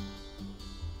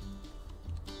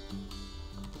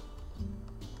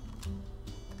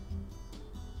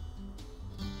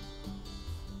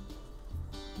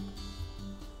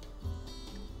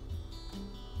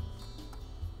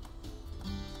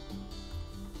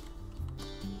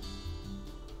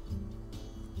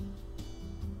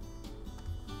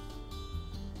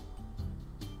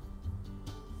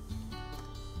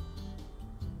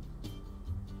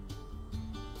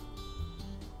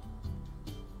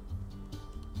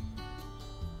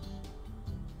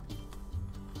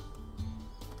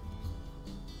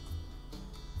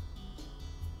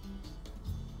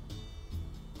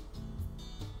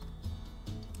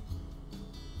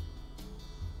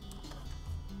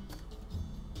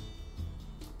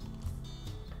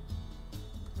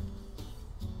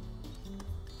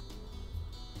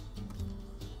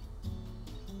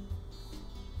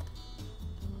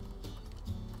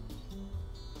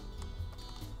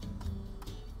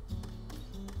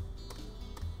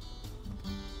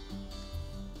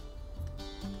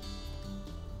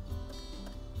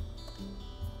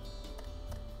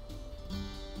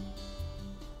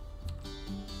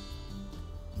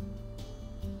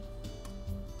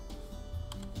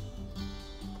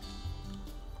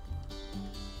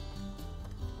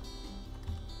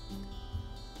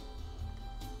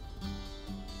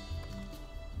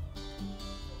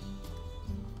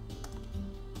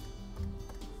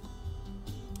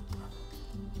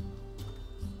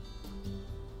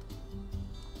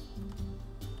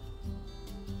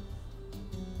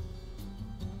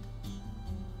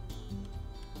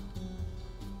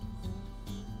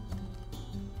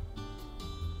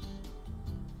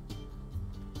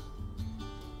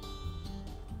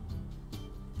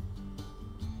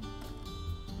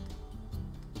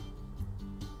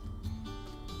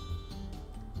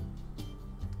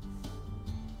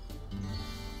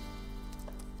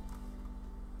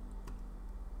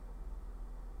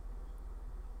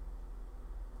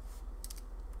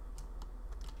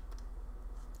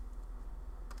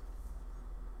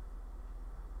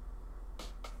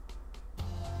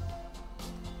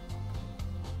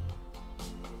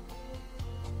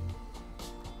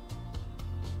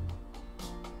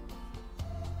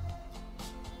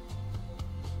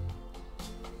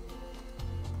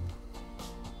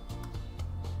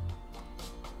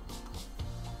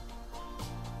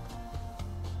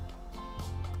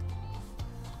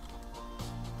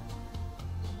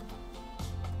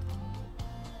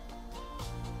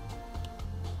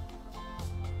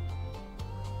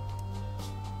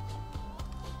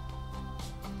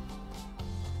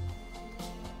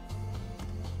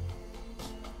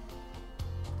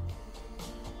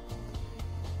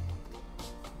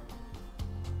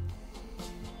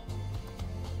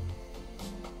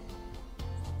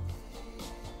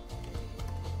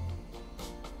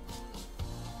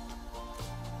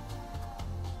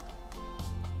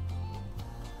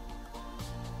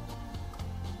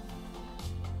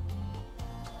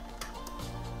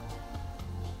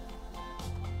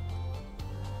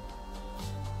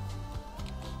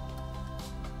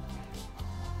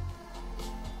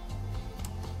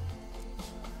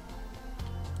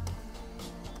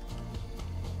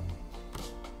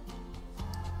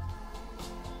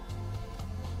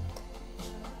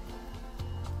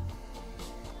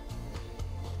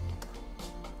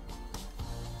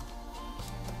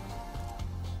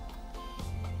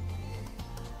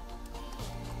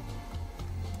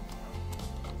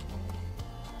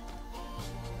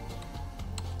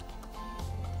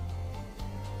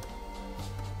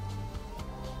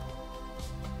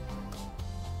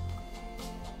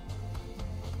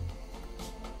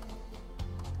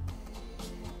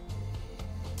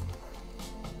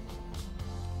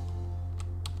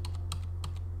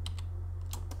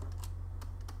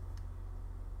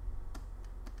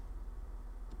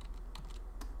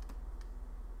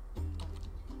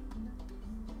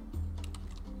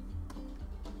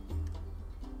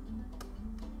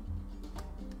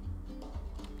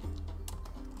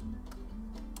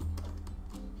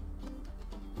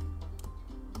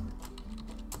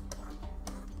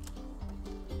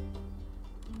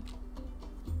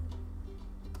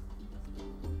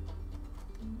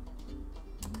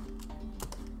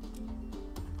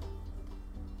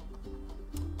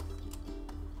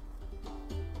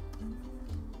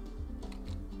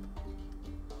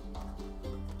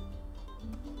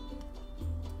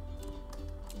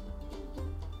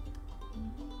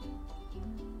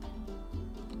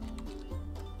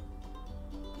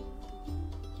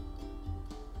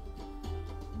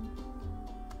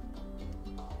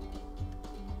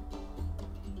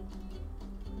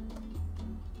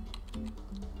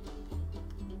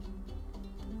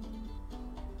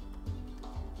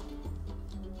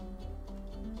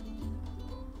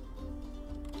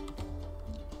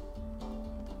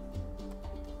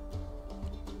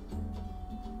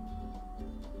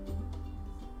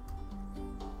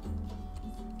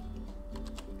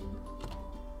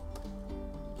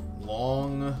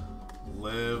 Long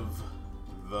live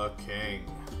the king.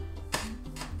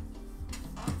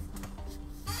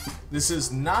 This is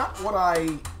not what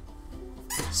I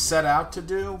set out to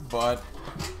do, but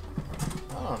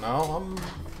I don't know, I'm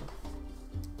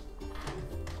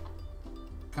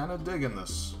kind of digging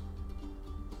this.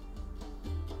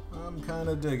 I'm kind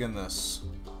of digging this.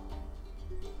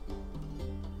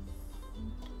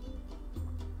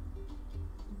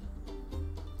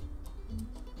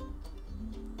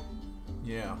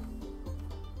 Yeah.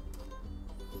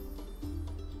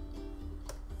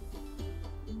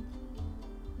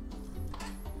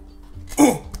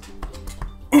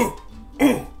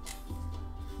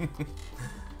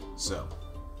 So,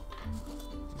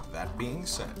 that being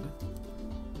said,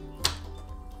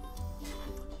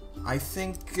 I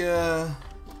think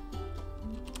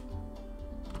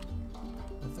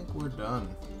we're done.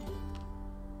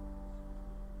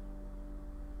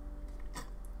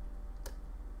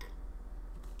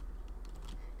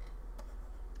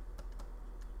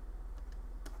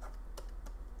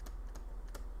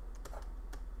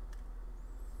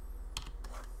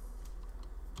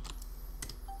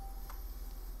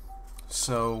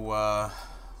 So,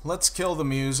 let's kill the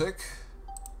music.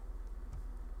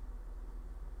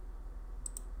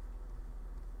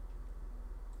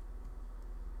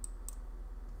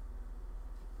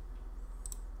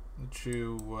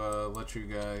 Let you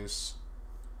guys...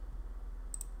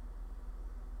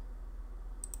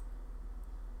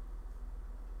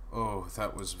 Oh,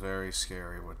 that was very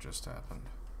scary what just happened.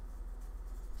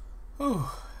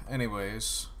 Oh,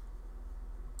 anyways...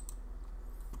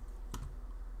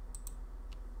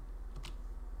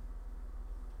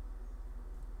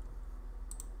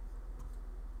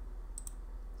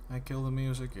 I kill the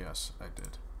music? Yes, I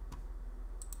did.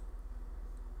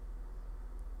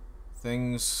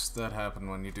 Things that happen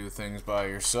when you do things by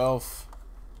yourself.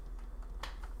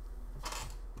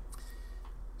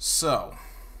 So.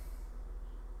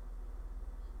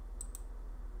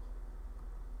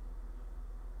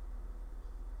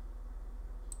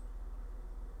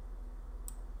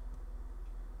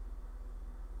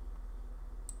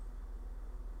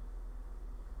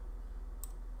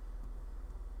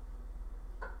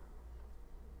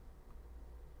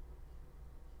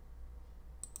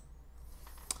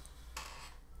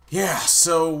 Yeah,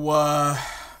 so,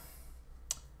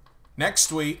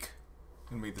 next week,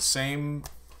 gonna be the same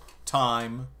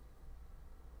time,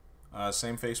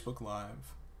 same Facebook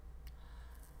Live.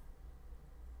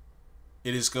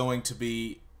 It is going to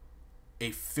be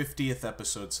a 50th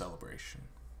episode celebration.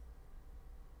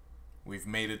 We've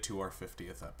made it to our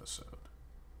 50th episode.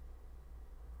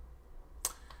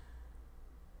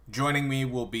 Joining me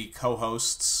will be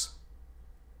co-hosts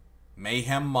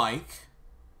Mayhem Mike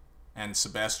and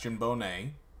Sebastian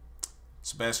Bonet.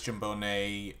 Sebastian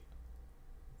Bonet,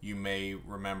 you may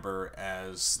remember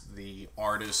as the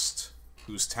artist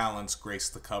whose talents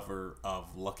graced the cover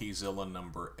of LuckyZilla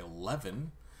number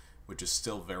 11, which is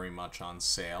still very much on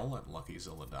sale at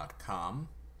luckyzilla.com.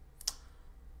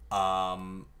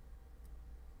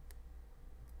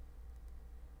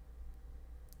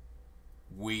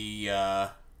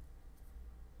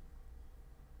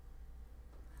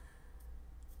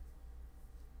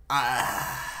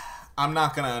 I'm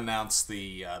not going to announce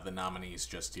the nominees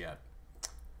just yet,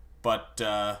 but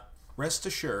rest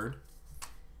assured,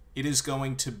 it is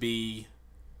going to be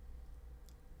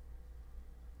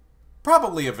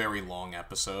probably a very long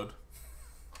episode.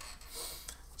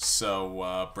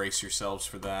 So brace yourselves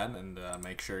for that, and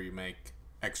make sure you make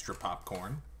extra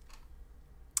popcorn.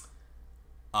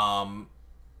 I'm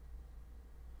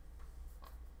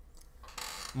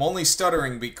only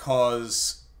stuttering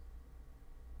because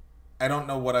I don't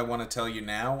know what I want to tell you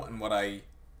now and what I...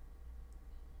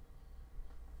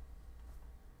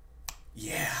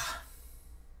 Yeah.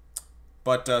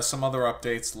 But some other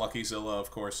updates. LuckyZilla,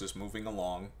 of course, is moving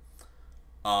along.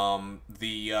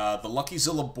 The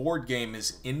LuckyZilla board game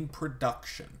is in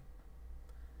production.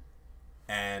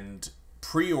 And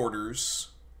pre-orders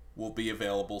will be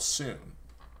available soon.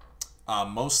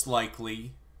 Most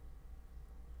likely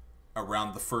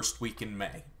around the first week in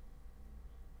May.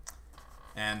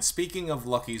 And speaking of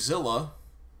LuckyZilla,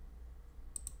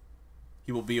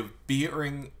 he will be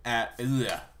appearing at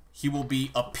the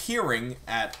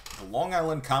Long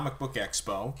Island Comic Book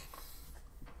Expo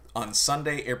on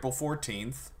Sunday, April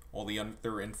 14th. All the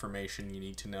other information you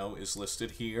need to know is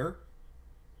listed here.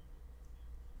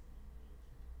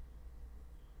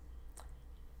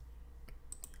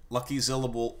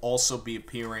 LuckyZilla will also be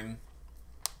appearing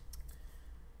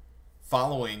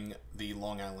following the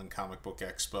Long Island Comic Book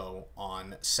Expo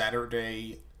on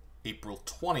Saturday, April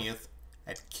 20th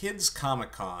at Kids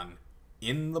Comic Con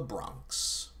in the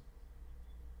Bronx.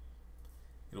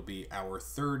 It'll be our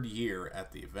 3rd year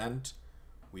at the event.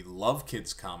 We love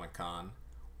Kids Comic Con.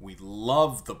 We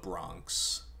love the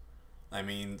Bronx. I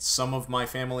mean, some of my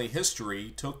family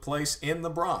history took place in the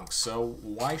Bronx, so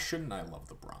why shouldn't I love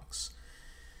the Bronx?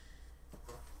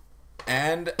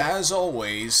 And as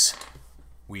always,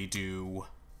 we do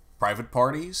private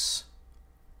parties.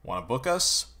 Want to book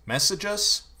us? Message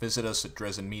us. Visit us at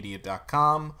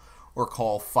drezenmedia.com or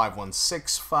call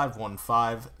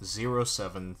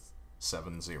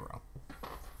 516-515-0770.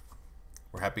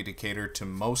 We're happy to cater to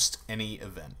most any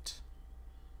event.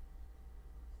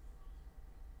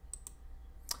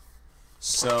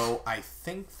 So I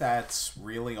think that's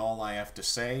really all I have to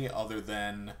say, other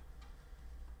than,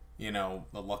 you know,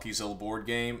 the Lucky Zilla board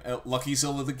game. Lucky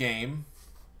Zilla the game.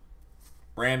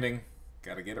 Branding.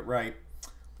 Gotta get it right.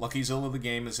 Lucky Zilla the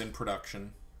game is in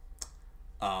production.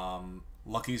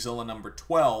 Lucky Zilla number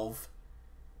 12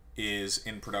 is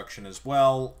in production as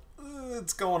well.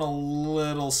 It's going a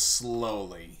little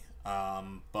slowly,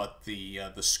 but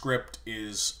the script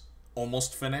is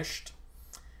almost finished,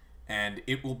 and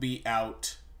it will be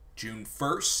out June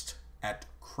 1st at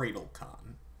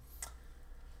CradleCon.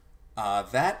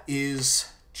 That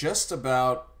is just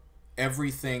about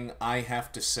everything I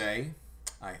have to say.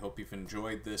 I hope you've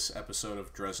enjoyed this episode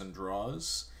of Drezen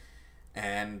Draws,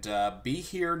 and be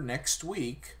here next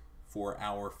week for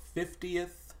our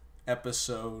 50th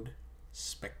episode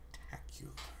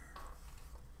spectacular.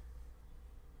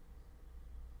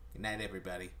 Good night,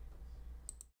 everybody.